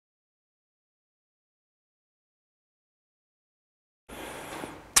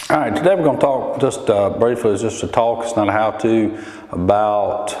All right, today we're going to talk just briefly, it's just a talk, it's not a how-to,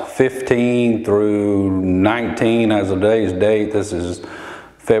 about 15 through 19 as of today's date. This is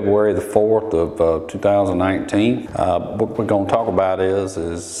February the 4th of 2019. What we're going to talk about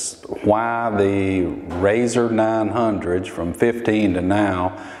is why the RZR 900s from 15 to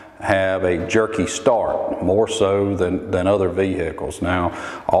now have a jerky start, more so than other vehicles. Now,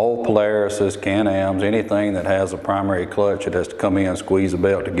 all Polarises, Can-Ams, anything that has a primary clutch that has to come in, squeeze the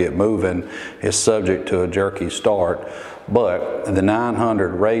belt to get moving, is subject to a jerky start. But the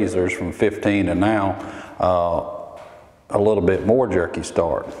 900 RZRs from 15 to now, a little bit more jerky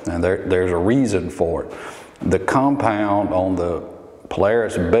start, and there's a reason for it. The compound on the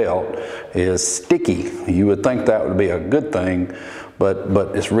Polaris belt is sticky. You would think that would be a good thing,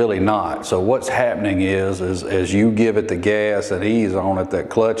 but it's really not. So what's happening is as you give it the gas and ease on it, that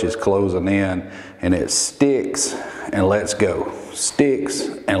clutch is closing in and it sticks and lets go, sticks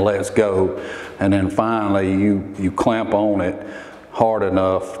and lets go, and then finally you clamp on it hard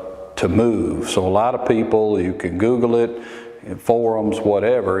enough to move. So a lot of people, you can Google it, in forums,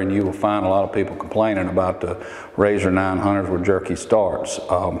 whatever, and you will find a lot of people complaining about the RZR 900s with jerky starts.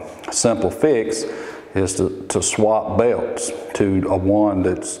 A simple fix is to swap belts to a one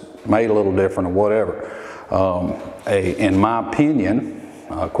that's made a little different or whatever. In my opinion,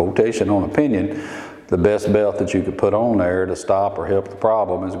 quotation on opinion, the best belt that you could put on there to stop or help the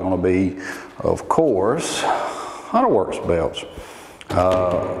problem is going to be, of course, Hunterworks belts.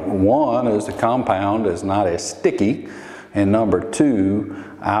 One is the compound is not as sticky, and number two,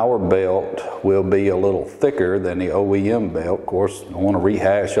 our belt will be a little thicker than the OEM belt. Of course, I want to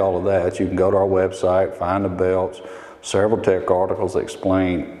rehash all of that. You can go to our website, find the belts, several tech articles that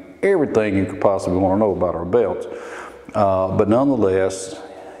explain everything you could possibly want to know about our belts. But nonetheless,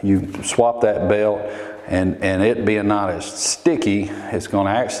 you swap that belt, and it being not as sticky, it's going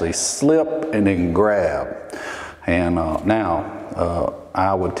to actually slip and then grab. And now,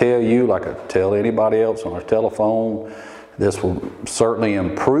 I would tell you, like I tell anybody else on our telephone, this will certainly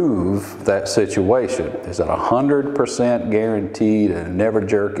improve that situation. Is it 100% guaranteed and never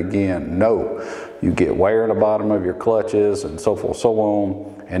jerk again? No. You get wear in the bottom of your clutches and so forth, so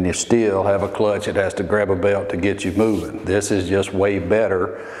on, and you still have a clutch that has to grab a belt to get you moving. This is just way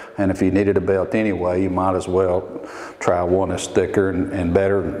better, and if you needed a belt anyway, you might as well try one that's thicker and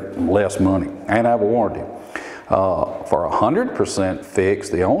better and less money, and have a warranty. For 100% fix,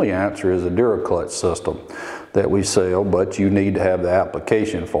 the only answer is a DuraClutch system that we sell, but you need to have the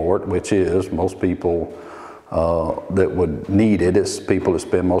application for it, which is most people that would need it is people that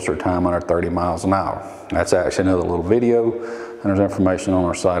spend most of their time under 30 miles an hour. That's actually another little video, and there's information on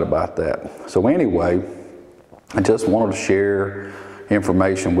our site about that. So anyway, I just wanted to share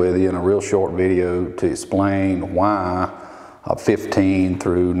information with you in a real short video to explain why a 15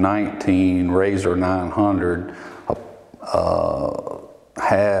 through 19 RZR 900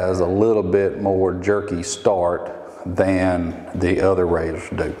 has a little bit more jerky start than the other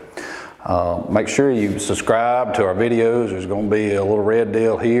RZRs do. Make sure you subscribe to our videos. There's going to be a little red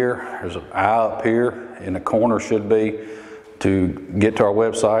deal here. There's an eye up here in the corner, should be, to get to our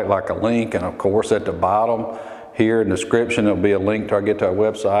website, like a link, and of course at the bottom here in the description there'll be a link to get to our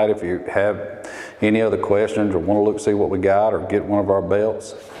website. If you have any other questions or want to look see what we got or get one of our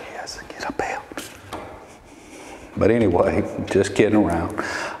belts, yes, get a belt. But anyway, just kidding around.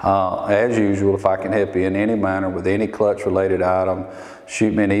 As usual, if I can help you in any manner with any clutch related item,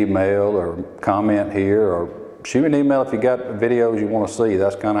 shoot me an email or comment here, or shoot me an email if you got videos you want to see.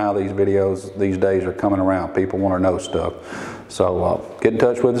 That's kind of how these videos these days are coming around. People want to know stuff. So get in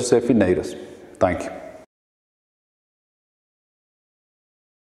touch with us if you need us. Thank you.